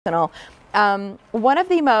One of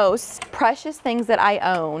the most precious things that I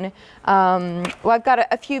own, well, I've got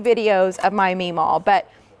a few videos of my Meemaw,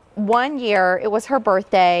 but one year it was her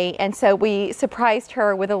birthday, and so we surprised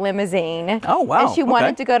her with a limousine. Oh, wow. And she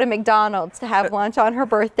wanted to go to McDonald's to have lunch on her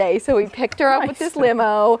birthday, so we picked her up with this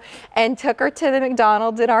limo and took her to the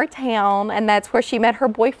McDonald's in our town, and that's where she met her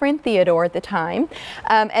boyfriend Theodore at the time.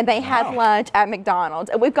 And they had lunch at McDonald's.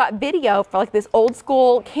 And we've got video for like this old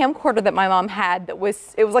school camcorder that my mom had it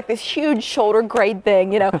was like this huge shoulder grade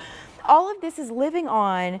thing, you know. All of this is living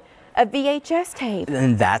on a VHS tape.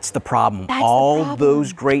 And that's the problem. All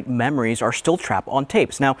those great memories are still trapped on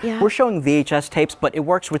tapes. Now, we're showing VHS tapes, but it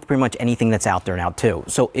works with pretty much anything that's out there now, too.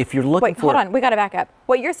 So if you're looking for... Wait, hold on. We got to back up.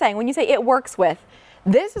 What you're saying, when you say it works with,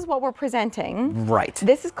 this is what we're presenting. Right.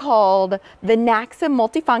 This is called the Naxa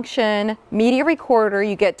Multifunction Media Recorder.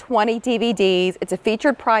 You get 20 DVDs. It's a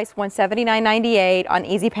featured price, $179.98 on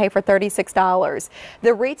Easy Pay for $36.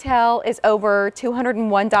 The retail is over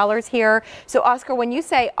 $201 here. So Oscar, when you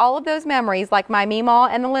say all of those memories, like my Meemaw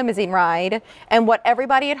and the limousine ride, and what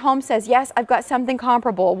everybody at home says, yes, I've got something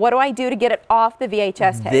comparable. What do I do to get it off the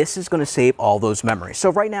VHS tape? This is going to save all those memories. So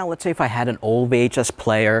right now, let's say if I had an old VHS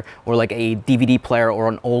player or like a DVD player or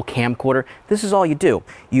an old camcorder, this is all you do.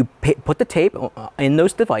 You put the tape in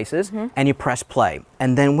those devices and you press play.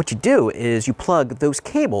 And then what you do is you plug those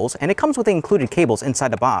cables, and it comes with the included cables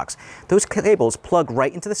inside the box. Those cables plug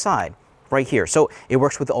right into the side, right here. So it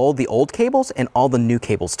works with all the old cables and all the new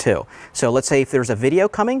cables too. So let's say if there's a video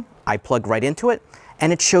coming, I plug right into it,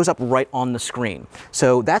 and it shows up right on the screen.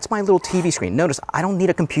 So that's my little TV screen. Notice I don't need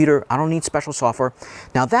a computer, I don't need special software.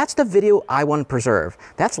 Now that's the video I want to preserve.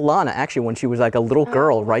 That's Lana actually when she was like a little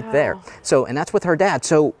girl right there. So, and that's with her dad.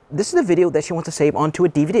 So this is the video that she wants to save onto a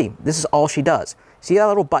DVD. This is all she does. See that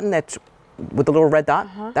little button that's with the little red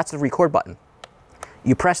dot? That's the record button.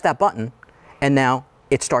 You press that button and now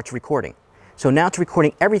it starts recording. So now it's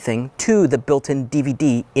recording everything to the built-in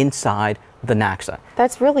DVD inside the Naxa.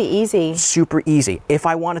 That's really easy. Super easy. If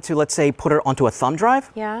I wanted to, let's say, put it onto a thumb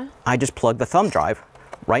drive, I just plug the thumb drive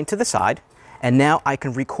right into the side, and now I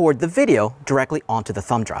can record the video directly onto the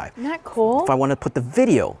thumb drive. Isn't that cool? If I want to put the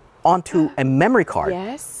video onto a memory card,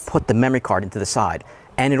 put the memory card into the side,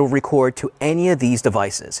 and it'll record to any of these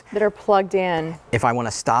devices that are plugged in. If I want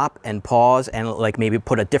to stop and pause and like maybe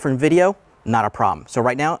put a different video, not a problem. So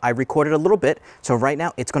right now I recorded a little bit. So right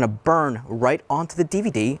now it's going to burn right onto the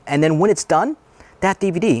DVD. And then when it's done, that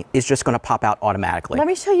DVD is just going to pop out automatically. Let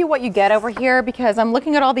me show you what you get over here, because I'm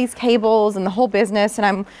looking at all these cables and the whole business,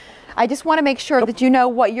 and I just want to make sure that you know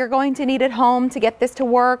what you're going to need at home to get this to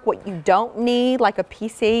work, what you don't need, like a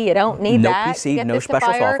PC. You don't need that. No PC, no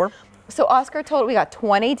special software. So Oscar told we got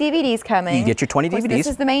 20 DVDs coming. You get your 20 DVDs. This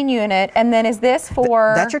is the main unit, and then is this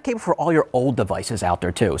for... That's your cable for all your old devices out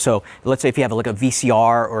there too. So let's say if you have like a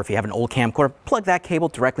VCR or if you have an old camcorder, plug that cable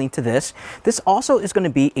directly into this. This also is going to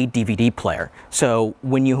be a DVD player. So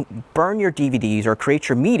when you burn your DVDs or create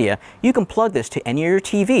your media, you can plug this to any of your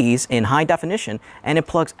TVs in high definition, and it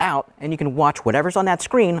plugs out, and you can watch whatever's on that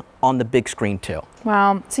screen on the big screen too.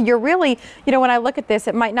 Wow. So you're really, you know, when I look at this,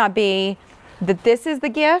 it might not be that this is the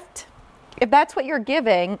gift, if that's what you're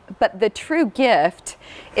giving, but the true gift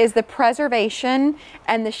is the preservation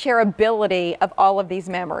and the shareability of all of these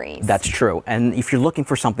memories. That's true. And if you're looking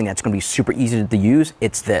for something that's going to be super easy to use,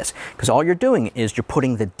 it's this. Because all you're doing is you're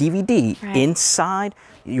putting the DVD inside,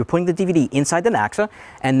 you're putting the DVD inside the Naxa,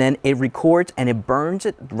 and then it records and it burns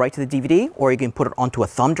it right to the DVD, or you can put it onto a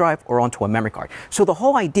thumb drive or onto a memory card. So the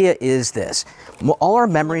whole idea is this. All our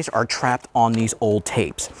memories are trapped on these old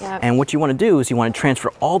tapes. And what you want to do is you want to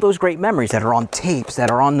transfer all those great memories that are on tapes, that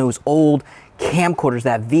are on those old camcorders,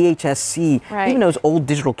 that VHS-C, even those old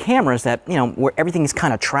digital cameras that, you know, where everything is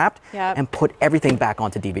kind of trapped, and put everything back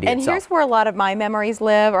onto DVD and itself. Here's where a lot of my memories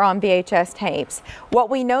live, are on VHS tapes. What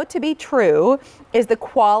we know to be true is the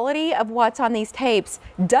quality of what's on these tapes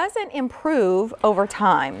doesn't improve over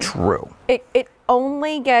time. True. It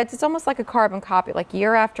only gets, it's almost like a carbon copy, like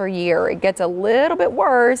year after year, it gets a little bit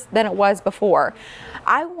worse than it was before.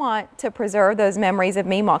 I want to preserve those memories of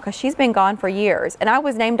Meemaw because she's been gone for years, and I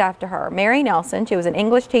was named after her, Mary Nelson. She was an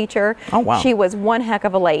English teacher. Oh, wow. She was one heck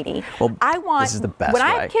of a lady. Well, this is the best when way.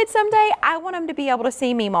 I have kids someday, I want them to be able to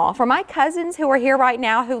see Meemaw. For my cousins who are here right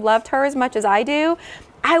now who loved her as much as I do,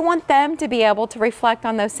 I want them to be able to reflect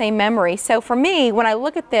on those same memories. So for me, when I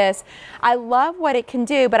look at this, I love what it can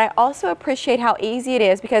do, but I also appreciate how easy it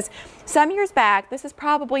is, because some years back, this is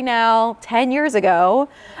probably now 10 years ago,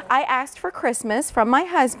 I asked for Christmas from my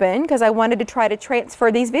husband, because I wanted to try to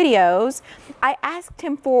transfer these videos. I asked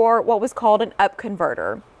him for what was called an up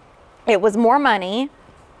converter. It was more money.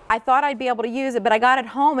 I thought I'd be able to use it, but I got it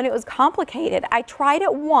home and it was complicated. I tried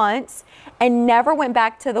it once and never went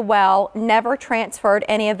back to the well, never transferred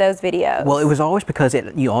any of those videos. Well, it was always because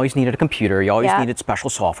you always needed a computer, you always needed special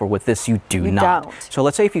software. With this, you do not. Don't. So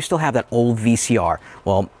let's say if you still have that old VCR,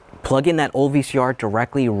 well, plug in that old VCR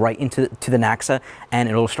directly right into the Naxa and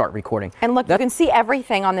it'll start recording. And look, you can see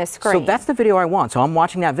everything on this screen. So that's the video I want. So I'm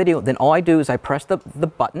watching that video, then all I do is I press the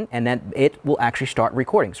button and then it will actually start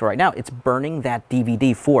recording. So right now it's burning that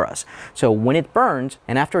DVD for us. So when it burns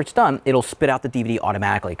and after it's done, it'll spit out the DVD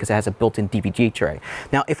automatically because it has a built-in DVD tray.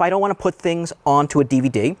 Now, if I don't want to put things onto a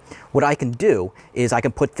DVD, what I can do is I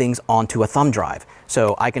can put things onto a thumb drive.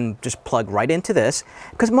 So I can just plug right into this,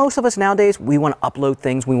 because most of us nowadays, we want to upload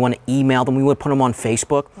things, we want to email them, we want to put them on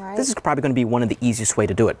Facebook. Right. This is probably going to be one of the easiest way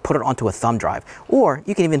to do it. Put it onto a thumb drive, or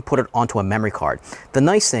you can even put it onto a memory card. The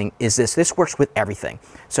nice thing is this works with everything.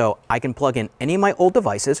 So I can plug in any of my old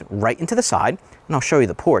devices right into the side, and I'll show you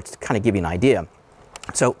the ports to kind of give you an idea.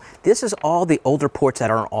 So this is all the older ports that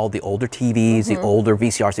are on all the older TVs, the older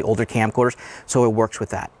VCRs, the older camcorders, so it works with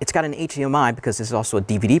that. It's got an HDMI because this is also a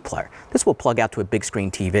DVD player. This will plug out to a big screen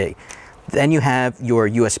TV. Then you have your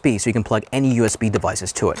USB, so you can plug any USB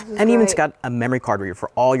devices to it. And even it's got a memory card reader for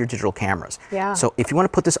all your digital cameras. Yeah. So if you want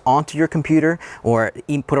to put this onto your computer or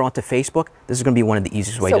even put it onto Facebook, this is going to be one of the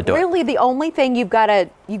easiest ways to do it. So really the only thing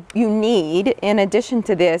you need in addition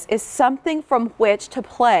to this is something from which to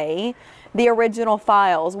play the original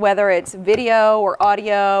files, whether it's video or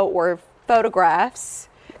audio or photographs,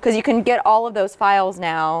 because you can get all of those files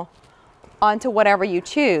now onto whatever you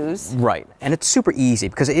choose. Right, and it's super easy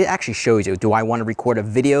because it actually shows you, do I want to record a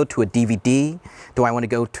video to a DVD? Do I want to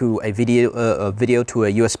go to a video to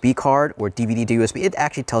a USB card, or DVD to USB? It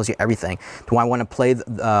actually tells you everything. Do I want to play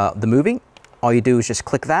the movie? All you do is just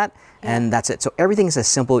click that, and that's it. So everything is a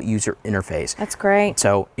simple user interface. That's great.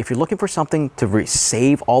 So if you're looking for something to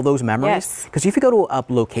save all those memories, because if you go to a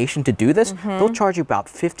location to do this, they'll charge you about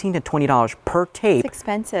 $15 to $20 per tape. It's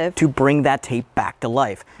expensive. To bring that tape back to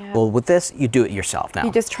life. Yeah. Well, with this, you do it yourself now.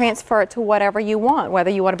 You just transfer it to whatever you want,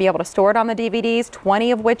 whether you want to be able to store it on the DVDs,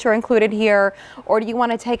 20 of which are included here, or do you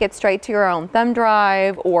want to take it straight to your own thumb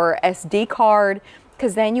drive or SD card,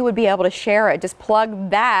 because then you would be able to share it. Just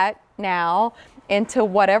plug that now into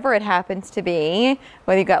whatever it happens to be,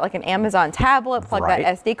 whether you've got like an Amazon tablet, plug that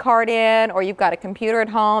SD card in, or you've got a computer at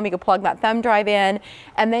home, you can plug that thumb drive in,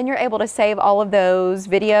 and then you're able to save all of those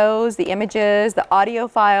videos, the images, the audio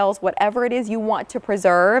files, whatever it is you want to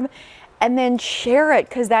preserve, and then share it,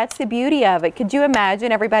 because that's the beauty of it. Could you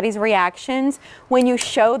imagine everybody's reactions when you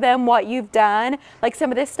show them what you've done? Like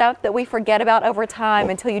some of this stuff that we forget about over time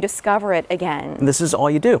until you discover it again. And this is all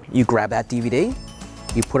you do. You grab that DVD,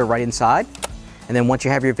 you put it right inside, and then once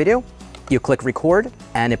you have your video, you click record,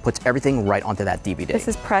 and it puts everything right onto that DVD. This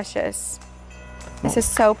is precious. This is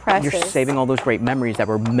so precious. You're saving all those great memories that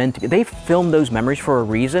were meant to. They filmed those memories for a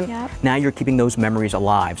reason. Yep. Now you're keeping those memories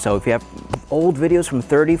alive. So if you have old videos from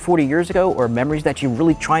 30, 40 years ago, or memories that you're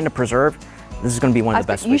really trying to preserve, this is going to be one of the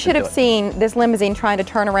best ways to do it. You should have seen this limousine trying to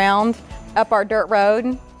turn around up our dirt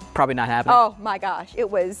road. Probably not happening. Oh my gosh, it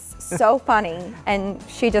was so funny, and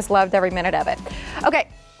she just loved every minute of it. Okay.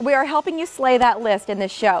 We are helping you slay that list in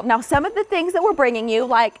this show. Now, some of the things that we're bringing you,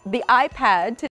 like the iPad to